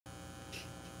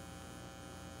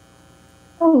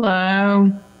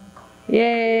Hello.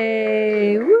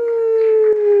 Yay! Woo!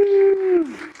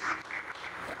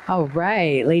 All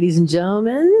right, ladies and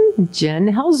gentlemen, Jen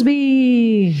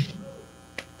Helsby.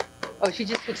 Oh, she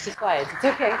just switched the slides. It's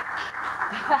okay.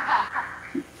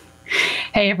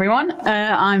 Hey everyone,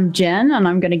 I'm Jen, and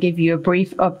I'm going to give you a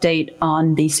brief update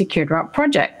on the SecureDrop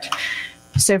project.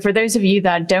 So for those of you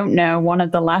that don't know, one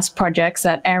of the last projects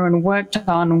that Aaron worked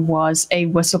on was a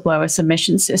whistleblower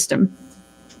submission system.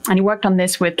 And he worked on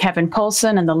this with Kevin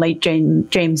Poulsen and the late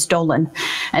James Dolan.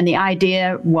 And the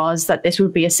idea was that this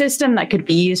would be a system that could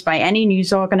be used by any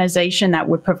news organization that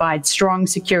would provide strong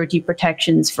security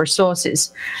protections for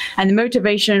sources. And the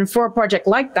motivation for a project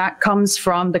like that comes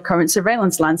from the current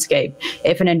surveillance landscape.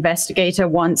 If an investigator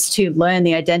wants to learn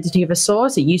the identity of a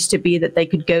source, it used to be that they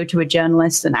could go to a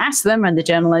journalist and ask them, and the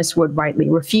journalist would rightly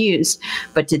refuse.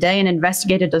 But today, an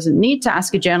investigator doesn't need to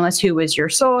ask a journalist who is your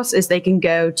source, as they can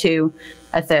go to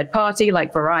a third party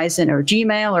like Verizon or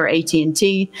Gmail or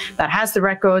AT&T that has the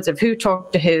records of who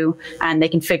talked to who, and they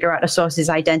can figure out a source's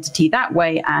identity that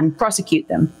way and prosecute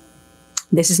them.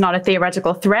 This is not a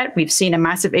theoretical threat. We've seen a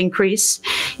massive increase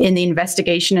in the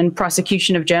investigation and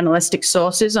prosecution of journalistic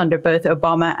sources under both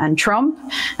Obama and Trump.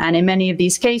 And in many of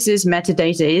these cases,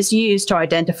 metadata is used to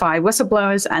identify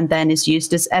whistleblowers and then is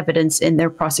used as evidence in their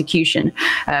prosecution.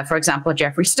 For example,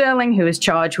 Jeffrey Sterling, who is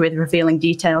charged with revealing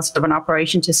details of an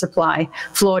operation to supply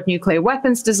flawed nuclear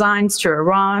weapons designs to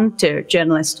Iran, to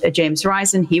journalist James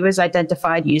Risen, he was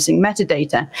identified using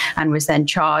metadata and was then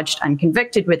charged and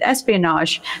convicted with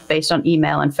espionage based on email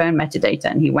and phone metadata,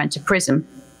 and he went to prison.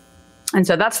 And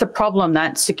so that's the problem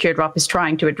that SecureDrop is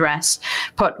trying to address,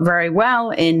 put very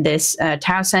well in this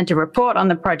Tau Center report on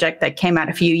the project that came out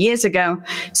a few years ago.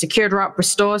 SecureDrop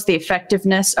restores the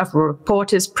effectiveness of a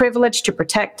reporter's privilege to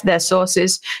protect their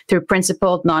sources through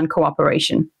principled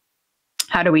non-cooperation.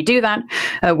 How do we do that?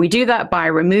 We do that by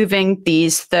removing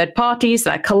these third parties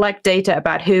that collect data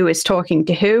about who is talking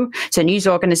to who. So news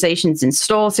organizations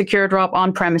install SecureDrop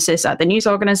on premises at the news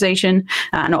organization,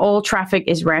 and all traffic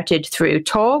is routed through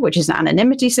Tor, which is an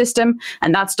anonymity system,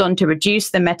 and that's done to reduce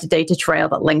the metadata trail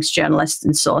that links journalists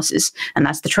and sources. And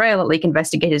that's the trail that leak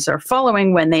investigators are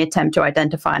following when they attempt to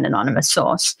identify an anonymous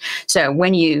source. So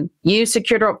when you use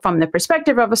SecureDrop from the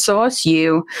perspective of a source,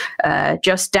 you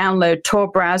just download Tor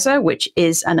browser, which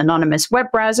is an anonymous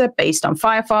web browser based on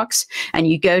Firefox, and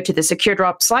you go to the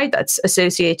SecureDrop site that's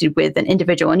associated with an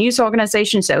individual news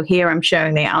organization. So here I'm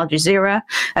showing the Al Jazeera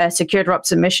SecureDrop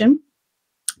submission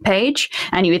page,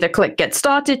 and you either click Get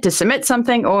Started to submit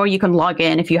something, or you can log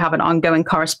in if you have an ongoing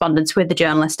correspondence with the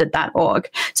journalist at that org.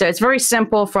 So it's very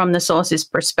simple from the source's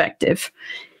perspective.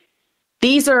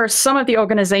 These are some of the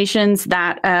organizations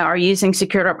that are using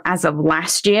SecureDrop as of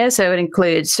last year. So it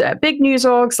includes big news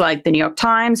orgs like the New York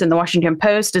Times and the Washington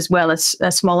Post, as well as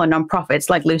smaller nonprofits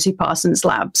like Lucy Parsons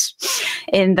Labs.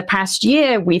 In the past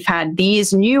year, we've had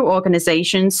these new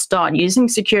organizations start using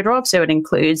SecureDrop. So it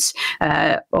includes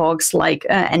orgs like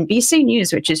NBC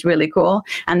News, which is really cool.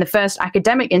 And the first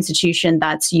academic institution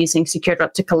that's using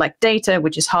SecureDrop to collect data,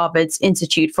 which is Harvard's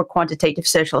Institute for Quantitative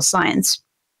Social Science.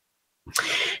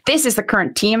 This is the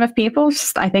current team of people,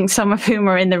 I think some of whom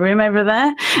are in the room over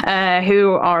there,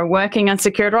 who are working on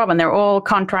SecureDrop, and they're all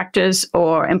contractors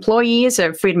or employees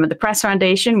of Freedom of the Press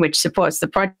Foundation, which supports the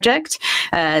project.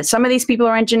 Some of these people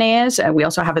are engineers. We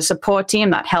also have a support team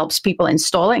that helps people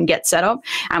install it and get set up.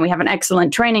 And we have an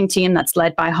excellent training team that's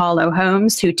led by Harlow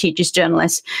Holmes, who teaches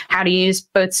journalists how to use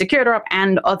both SecureDrop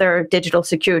and other digital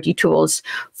security tools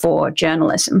for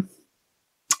journalism.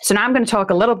 So now I'm going to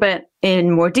talk a little bit in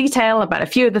more detail about a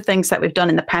few of the things that we've done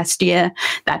in the past year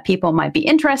that people might be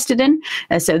interested in.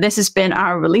 So this has been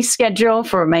our release schedule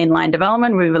for mainline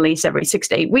development. We release every 6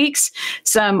 to 8 weeks.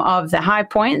 Some of the high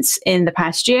points in the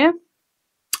past year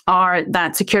are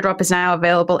that SecureDrop is now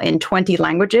available in 20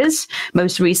 languages.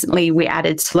 Most recently, we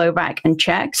added Slovak and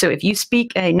Czech. So if you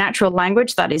speak a natural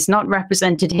language that is not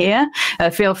represented here,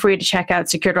 feel free to check out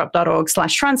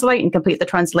securedrop.org/translate and complete the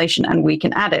translation, and we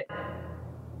can add it.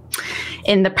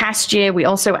 In the past year, we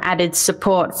also added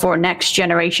support for next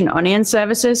generation onion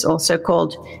services, also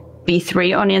called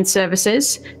V3 onion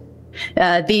services.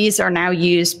 These are now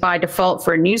used by default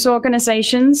for news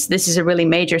organizations. This is a really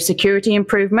major security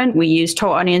improvement. We use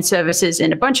Tor onion services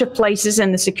in a bunch of places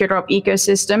in the SecureDrop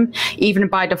ecosystem, even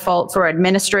by default for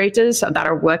administrators that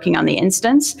are working on the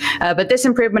instance. But this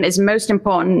improvement is most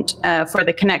important for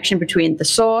the connection between the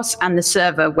source and the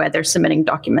server where they're submitting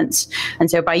documents.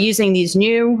 And so by using these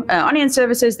new onion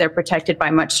services, they're protected by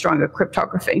much stronger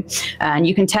cryptography. And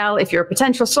you can tell if you're a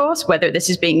potential source whether this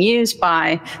is being used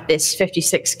by this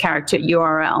 56-character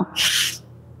URL.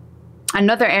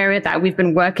 Another area that we've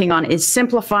been working on is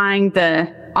simplifying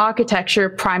the architecture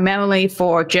primarily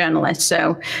for journalists.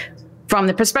 So from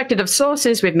the perspective of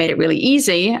sources, we've made it really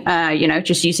easy,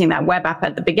 just using that web app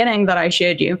at the beginning that I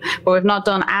showed you, but we've not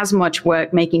done as much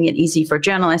work making it easy for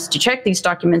journalists to check these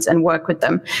documents and work with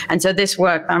them. And so this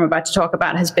work that I'm about to talk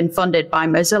about has been funded by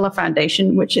Mozilla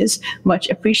Foundation, which is much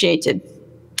appreciated.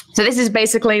 So this is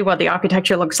basically what the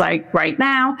architecture looks like right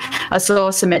now. A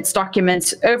source submits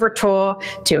documents over Tor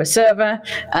to a server.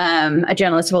 A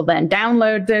journalist will then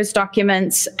download those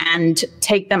documents and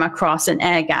take them across an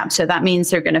air gap. So that means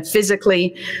they're going to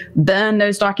physically burn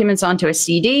those documents onto a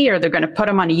CD, or they're going to put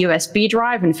them on a USB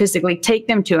drive and physically take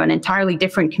them to an entirely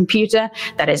different computer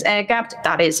that is air gapped.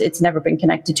 That is, it's never been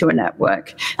connected to a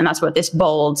network. And that's what this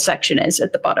bold section is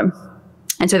at the bottom.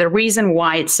 And so the reason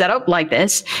why it's set up like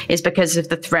this is because of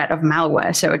the threat of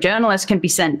malware. So a journalist can be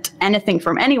sent anything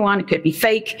from anyone. It could be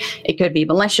fake. It could be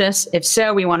malicious. If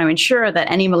so, we want to ensure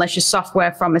that any malicious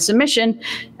software from a submission,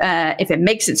 if it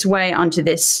makes its way onto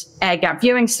this air gap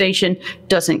viewing station,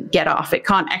 doesn't get off. It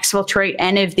can't exfiltrate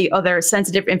any of the other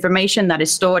sensitive information that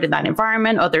is stored in that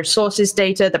environment, other sources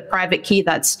data, the private key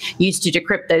that's used to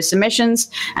decrypt those submissions.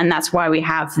 And that's why we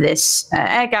have this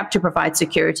air gap to provide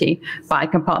security by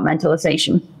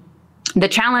compartmentalization. The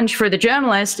challenge for the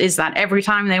journalist is that every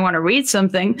time they want to read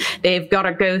something, they've got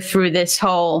to go through this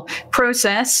whole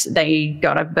process. They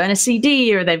got to burn a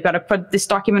CD, or they've got to put this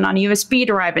document on a USB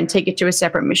drive and take it to a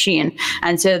separate machine.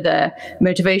 And so the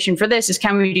motivation for this is,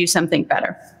 can we do something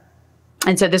better?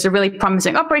 And so there's a really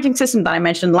promising operating system that I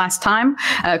mentioned last time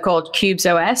called Cubes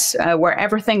OS, where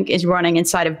everything is running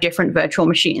inside of different virtual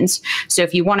machines. So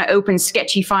if you want to open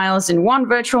sketchy files in one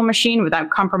virtual machine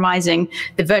without compromising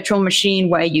the virtual machine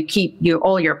where you keep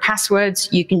all your passwords,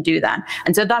 you can do that.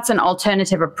 And so that's an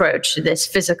alternative approach to this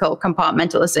physical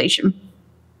compartmentalization.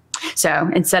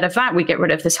 So instead of that, we get rid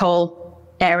of this whole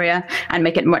area and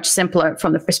make it much simpler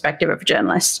from the perspective of a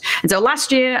journalist. And so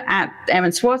last year at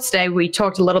Swartz Day, we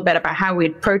talked a little bit about how we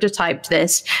had prototyped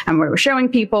this, and we were showing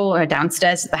people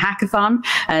downstairs at the hackathon.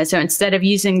 So instead of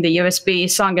using the USB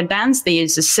song and dance, they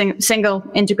use a single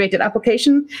integrated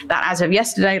application that, as of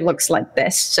yesterday, looks like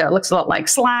this. So it looks a lot like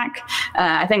Slack.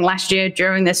 I think last year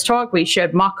during this talk, we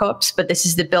showed mock-ups, but this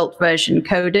is the built version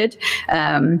coded.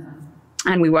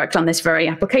 And we worked on this very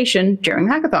application during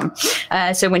the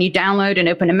hackathon. So when you download and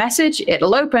open a message,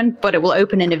 it'll open, but it will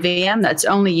open in a VM that's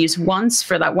only used once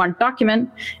for that one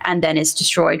document, and then is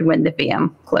destroyed when the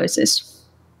VM closes.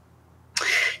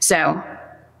 So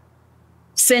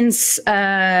since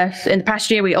in the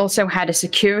past year, we also had a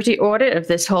security audit of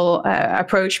this whole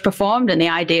approach performed, and the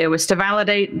idea was to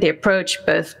validate the approach,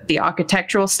 both the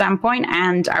architectural standpoint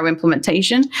and our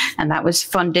implementation, and that was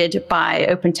funded by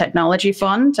Open Technology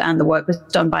Fund, and the work was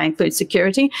done by Include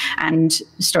Security. And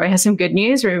the story has some good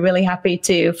news. We're really happy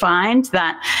to find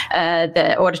that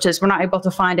the auditors were not able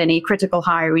to find any critical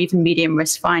high or even medium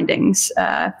risk findings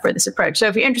for this approach. So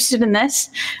if you're interested in this,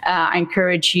 I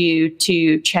encourage you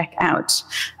to check out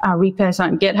our repos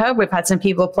on GitHub. We've had some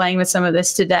people playing with some of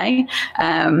this today.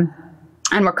 And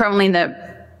we're currently in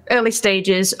the early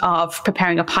stages of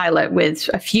preparing a pilot with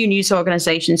a few news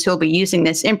organizations who will be using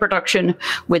this in production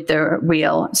with their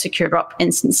real SecureDrop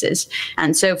instances.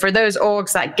 And so for those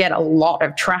orgs that get a lot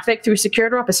of traffic through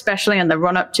SecureDrop, especially in the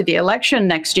run-up to the election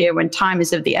next year when time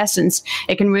is of the essence,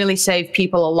 it can really save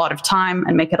people a lot of time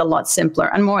and make it a lot simpler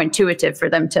and more intuitive for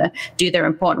them to do their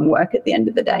important work at the end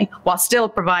of the day, while still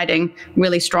providing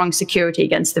really strong security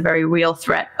against the very real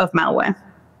threat of malware.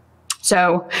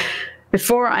 So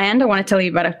before I end, I want to tell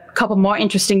you about a couple more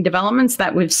interesting developments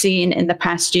that we've seen in the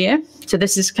past year. So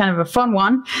this is kind of a fun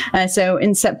one. So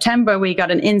in September, we got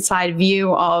an inside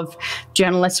view of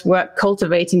journalists' work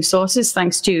cultivating sources,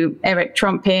 thanks to Eric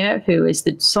Trump here, who is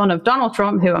the son of Donald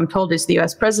Trump, who I'm told is the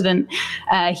US president.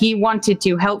 He wanted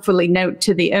to helpfully note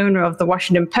to the owner of the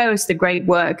Washington Post the great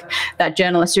work that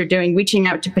journalists are doing, reaching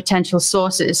out to potential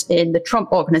sources in the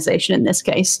Trump organization in this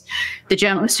case. The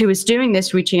journalist who is doing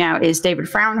this reaching out is David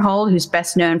Frauenhold, who's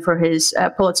best known for his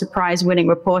Pulitzer Prize-winning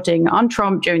reporting on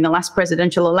Trump during the last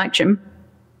presidential election.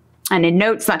 And in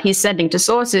notes that he's sending to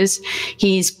sources,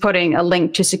 he's putting a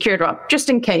link to SecureDrop just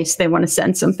in case they want to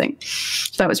send something.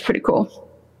 So that was pretty cool.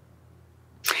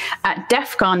 At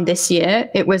DEF CON this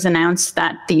year, it was announced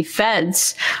that the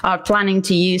feds are planning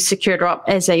to use SecureDrop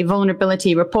as a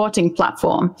vulnerability reporting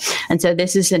platform. And so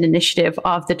this is an initiative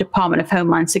of the Department of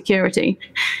Homeland Security.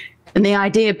 And the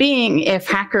idea being, if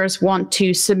hackers want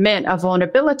to submit a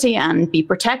vulnerability and be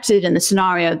protected in the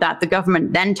scenario that the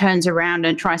government then turns around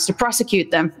and tries to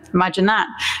prosecute them, imagine that,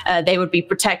 they would be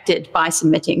protected by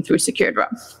submitting through SecureDrop.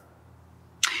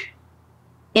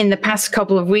 In the past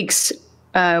couple of weeks,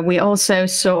 We also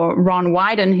saw Ron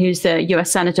Wyden, who's the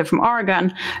US Senator from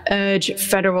Oregon, urge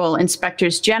federal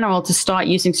inspectors general to start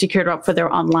using SecureDrop for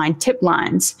their online tip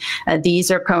lines.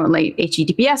 These are currently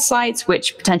HTTPS sites,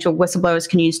 which potential whistleblowers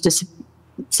can use to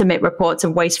submit reports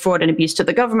of waste, fraud, and abuse to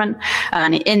the government.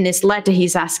 And in this letter,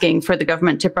 he's asking for the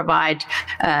government to provide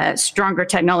stronger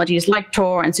technologies like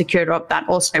Tor and SecureDrop that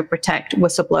also protect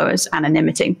whistleblowers'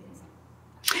 anonymity.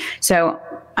 So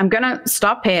I'm going to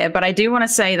stop here, but I do want to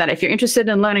say that if you're interested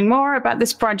in learning more about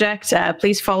this project,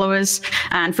 please follow us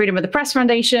and Freedom of the Press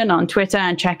Foundation on Twitter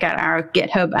and check out our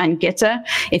GitHub and Gitter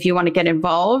if you want to get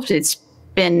involved. It's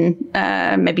been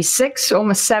maybe 6,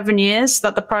 almost 7 years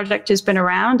that the project has been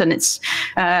around, and it's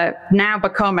now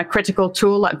become a critical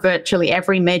tool that virtually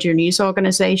every major news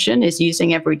organization is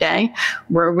using every day.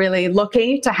 We're really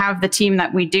lucky to have the team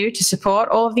that we do to support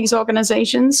all of these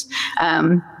organizations.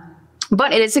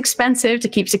 But it is expensive to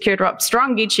keep SecureDrop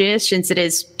strong each year since it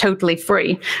is totally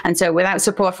free. And so without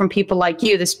support from people like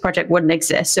you, this project wouldn't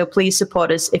exist. So please support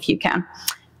us if you can.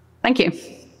 Thank you.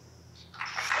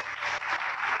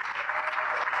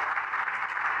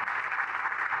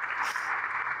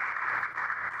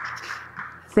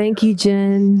 Thank you,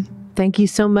 Jen. Thank you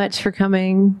so much for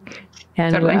coming.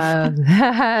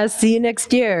 And see you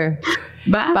next year.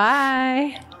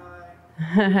 Bye.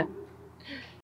 Bye.